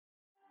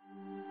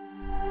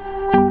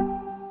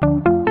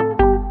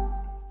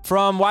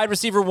From wide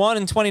receiver 1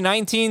 in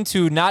 2019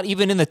 to not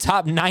even in the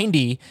top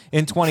 90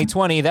 in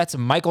 2020, that's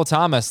Michael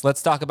Thomas.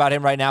 Let's talk about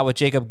him right now with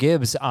Jacob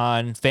Gibbs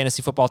on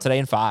Fantasy Football Today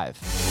in 5.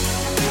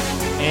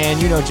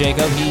 And you know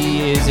Jacob,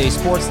 he is a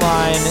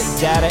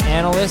Sportsline data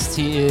analyst.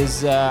 He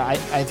is, I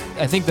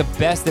think, the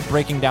best at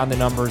breaking down the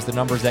numbers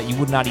that you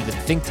would not even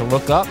think to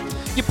look up.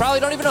 You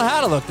probably don't even know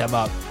how to look them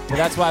up. But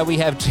that's why we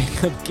have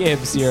Jacob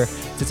Gibbs here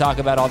to talk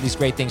about all these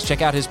great things.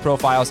 Check out his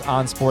profiles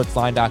on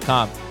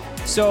sportsline.com.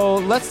 So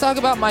let's talk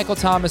about Michael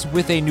Thomas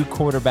with a new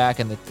quarterback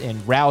and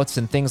routes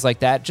and things like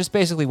that. Just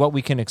basically what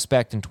we can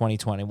expect in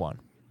 2021.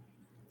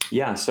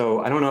 Yeah, so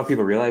I don't know if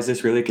people realize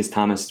this really because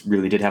Thomas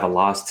really did have a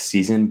lost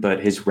season, but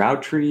his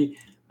route tree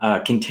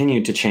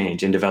continued to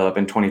change and develop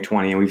in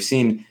 2020. And we've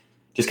seen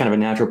just kind of a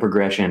natural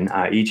progression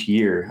each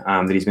year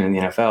that he's been in the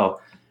NFL.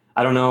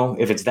 I don't know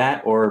if it's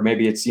that or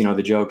maybe it's,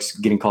 the jokes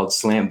getting called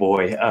slant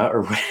boy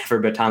or whatever,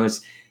 but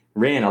Thomas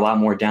ran a lot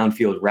more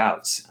downfield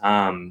routes,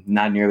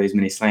 not nearly as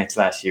many slants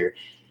last year.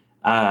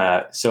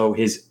 So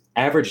his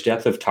average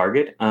depth of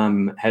target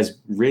has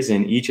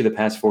risen each of the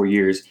past 4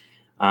 years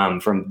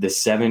from the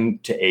 7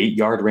 to 8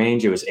 yard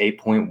range. It was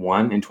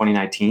 8.1 in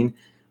 2019,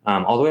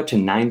 all the way up to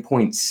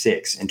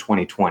 9.6 in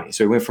 2020.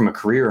 So he went from a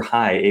career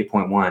high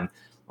 8.1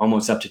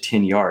 almost up to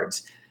 10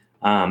 yards.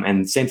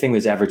 And same thing with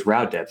his average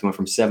route depth. It went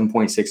from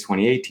 7.6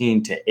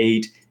 2018 to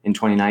 8 in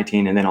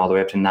 2019, and then all the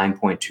way up to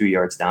 9.2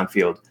 yards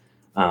downfield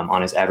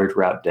on his average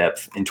route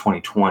depth in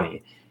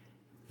 2020.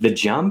 The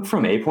jump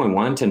from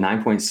 8.1 to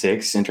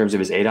 9.6 in terms of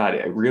his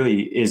ADOT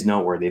really is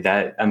noteworthy.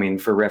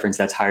 For reference,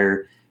 that's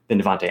higher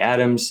than Devontae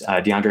Adams,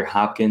 DeAndre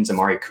Hopkins,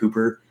 Amari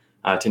Cooper,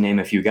 to name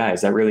a few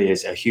guys. That really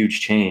is a huge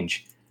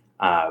change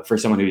for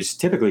someone who's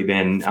typically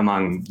been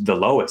among the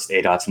lowest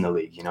ADOTs in the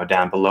league,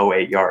 down below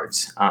 8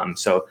 yards.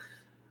 So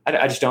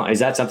I just don't. Is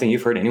that something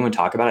you've heard anyone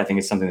talk about? I think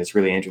it's something that's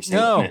really interesting.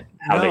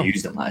 How they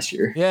used them last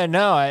year. Yeah,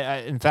 no.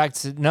 In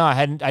fact, I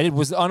hadn't. I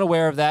was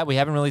unaware of that. We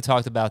haven't really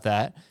talked about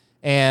that.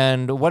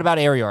 And what about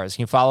air yards?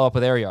 Can you follow up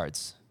with air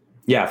yards?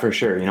 Yeah, for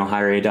sure.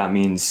 Higher ADOT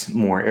means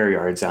more air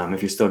yards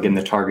if you're still getting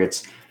the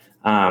targets.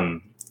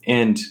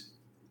 And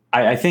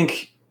I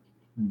think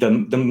the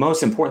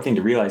most important thing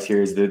to realize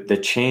here is that the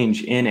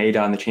change in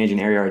ADOT and the change in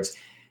air yards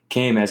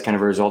came as kind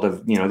of a result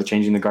of the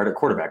changing the guard at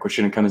quarterback, which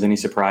shouldn't come as any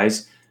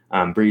surprise.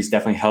 Brees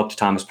definitely helped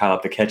Thomas pile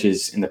up the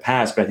catches in the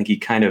past, but I think he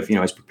kind of,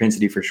 his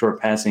propensity for short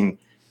passing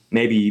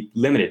maybe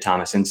limited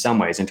Thomas in some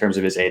ways in terms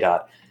of his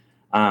ADOT.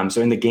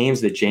 So in the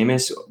games that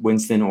Jameis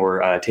Winston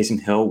or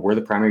Taysom Hill were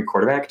the primary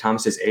quarterback,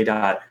 Thomas's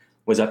ADOT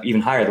was up even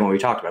higher than what we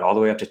talked about, all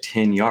the way up to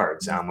 10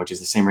 yards, which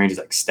is the same range as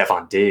like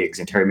Stephon Diggs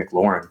and Terry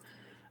McLaurin,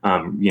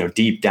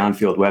 deep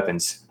downfield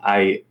weapons.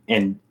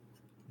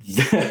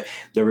 The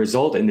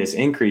result in this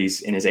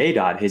increase in his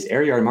ADOT, his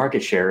air yard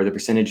market share, or the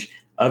percentage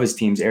of his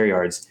team's air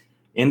yards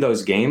in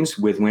those games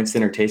with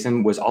Winston or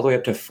Taysom, was all the way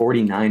up to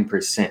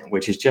 49%,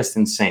 which is just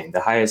insane. The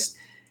highest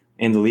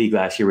in the league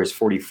last year was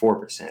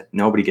 44%.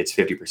 Nobody gets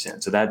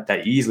 50%. So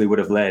that easily would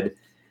have led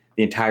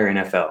the entire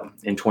NFL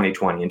in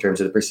 2020 in terms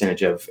of the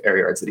percentage of air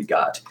yards that he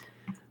got.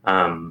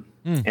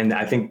 And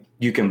I think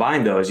you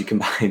combine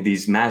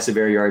these massive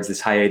air yards, this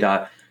high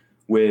ADOT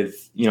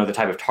with, the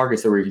type of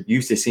targets that we're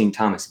used to seeing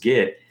Thomas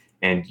get.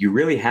 And you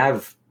really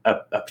have a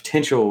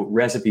potential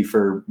recipe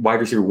for wide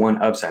receiver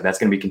 1 upside. That's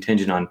going to be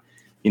contingent on,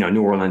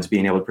 New Orleans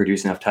being able to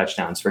produce enough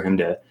touchdowns for him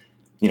to,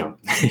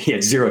 he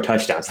had 0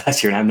 touchdowns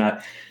last year, and I'm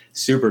not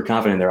super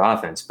confident in their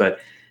offense. But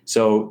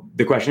so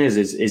the question is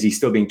he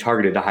still being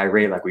targeted at a high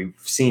rate like we've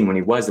seen when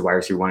he was the wide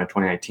receiver 1 in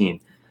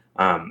 2019?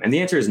 And the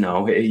answer is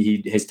no.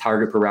 His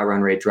target per route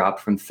run rate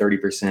dropped from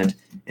 30%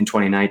 in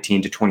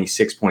 2019 to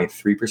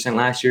 26.3%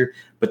 last year,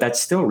 but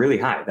that's still really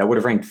high. That would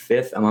have ranked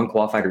 5th among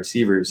qualified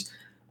receivers,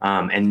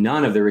 and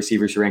none of the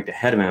receivers who ranked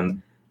ahead of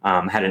him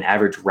had an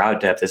average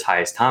route depth as high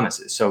as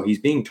Thomas's. So he's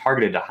being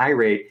targeted at a high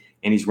rate,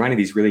 and he's running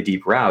these really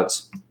deep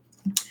routes.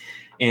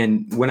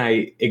 And when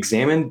I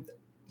examined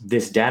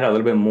this data a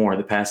little bit more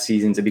the past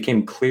seasons, it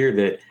became clear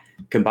that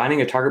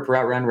combining a target per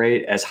route run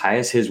rate as high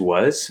as his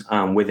was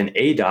with an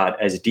ADOT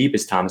as deep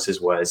as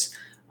Thomas's was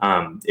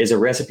is a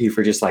recipe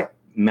for just like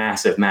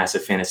massive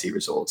fantasy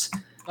results.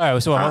 All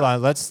right, so hold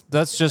on. Let's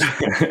just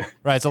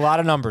right. It's a lot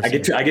of numbers. I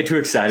get too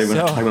excited when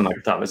I'm talking about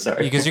Michael Thomas.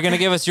 Sorry, because you're going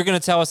to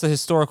tell us the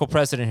historical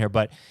precedent here,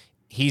 but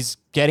he's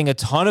getting a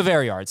ton of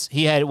air yards.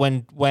 He had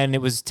when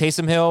it was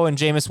Taysom Hill and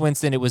Jameis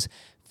Winston, it was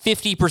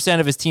 50%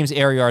 of his team's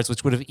air yards,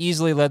 which would have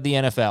easily led the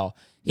NFL.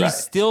 He's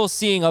still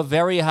seeing a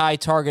very high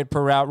target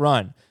per route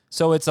run.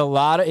 So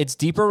it's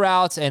deeper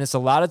routes and it's a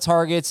lot of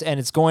targets, and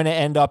it's going to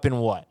end up in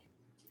what?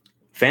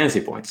 Fantasy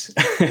points.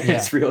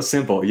 It's real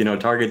simple.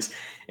 Targets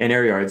and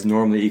air yards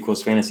normally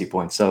equals fantasy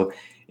points. So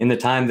in the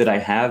time that I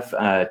have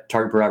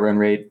target per route run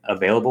rate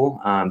available,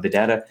 the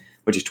data,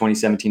 which is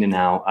 2017 to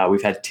now,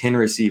 we've had 10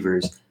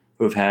 receivers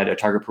who have had a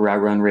target per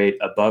route run rate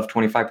above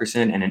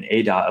 25% and an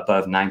ADOT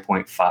above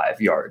 9.5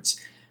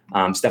 yards.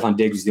 Stephon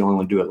Diggs was the only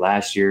one to do it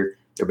last year.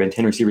 There have been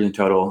 10 receivers in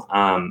total.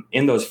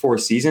 In those 4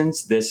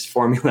 seasons, this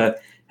formula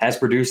has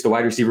produced the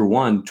wide receiver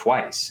 1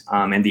 twice.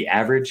 And the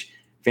average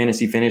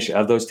fantasy finish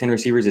of those 10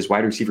 receivers is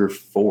wide receiver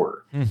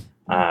 4.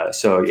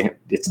 So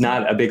it's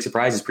not a big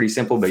surprise. It's pretty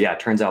simple, but yeah, it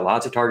turns out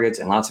lots of targets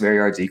and lots of air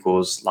yards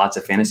equals lots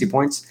of fantasy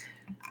points.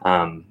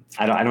 I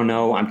don't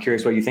know. I'm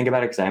curious what you think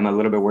about it, because I'm a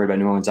little bit worried about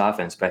New Orleans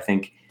offense, but I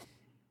think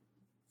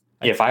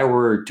if I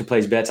were to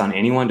place bets on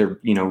anyone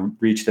to,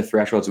 reach the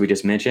thresholds we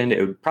just mentioned,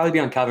 it would probably be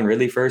on Calvin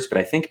Ridley first, but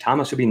I think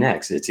Thomas would be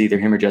next. It's either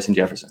him or Justin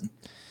Jefferson.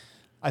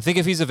 I think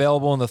if he's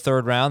available in the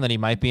 3rd round, then he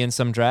might be in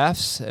some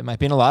drafts. It might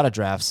be in a lot of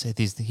drafts.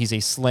 He's a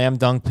slam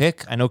dunk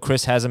pick. I know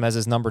Chris has him as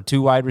his number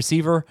 2 wide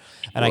receiver,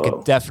 and I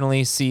could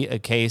definitely see a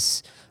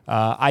case.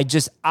 I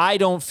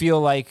don't feel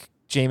like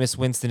Jameis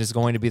Winston is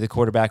going to be the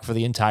quarterback for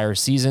the entire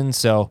season,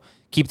 so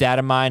keep that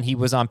in mind. He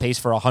was on pace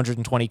for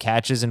 120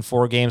 catches in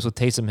 4 games with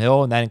Taysom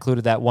Hill, and that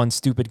included that one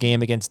stupid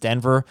game against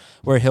Denver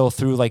where Hill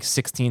threw like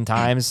 16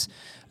 times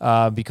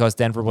because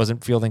Denver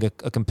wasn't fielding a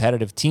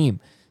competitive team.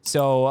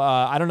 So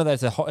I don't know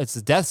that it's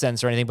a death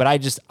sentence or anything, but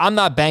I'm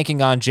not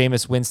banking on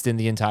Jameis Winston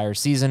the entire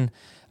season,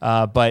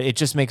 but it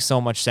just makes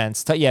so much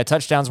sense.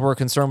 Touchdowns were a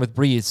concern with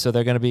Breeze, so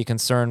they're going to be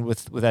concerned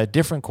with a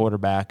different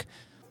quarterback,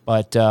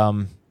 but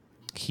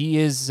he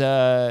is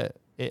a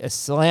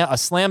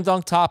slam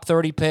dunk top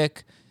 30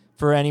 pick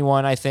for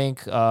anyone, I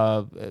think.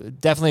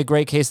 Definitely a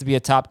great case to be a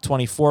top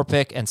 24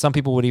 pick, and some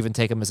people would even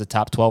take him as a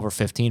top 12 or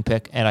 15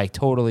 pick, and I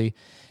totally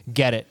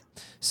get it.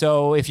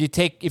 So if you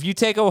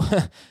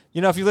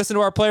listen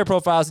to our player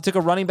profiles, you took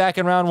a running back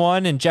in round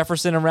 1 and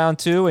Jefferson in round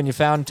 2, and you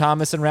found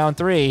Thomas in round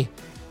 3,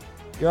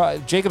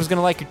 Jacob's going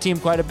to like your team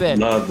quite a bit.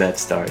 Love that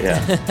start, yeah.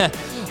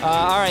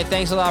 All right,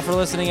 thanks a lot for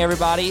listening,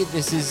 everybody.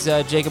 This is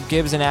Jacob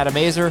Gibbs and Adam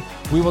Azer.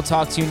 We will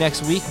talk to you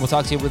next week. We'll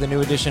talk to you with a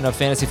new edition of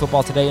Fantasy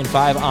Football Today in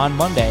 5 on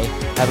Monday.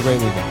 Have a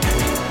great weekend.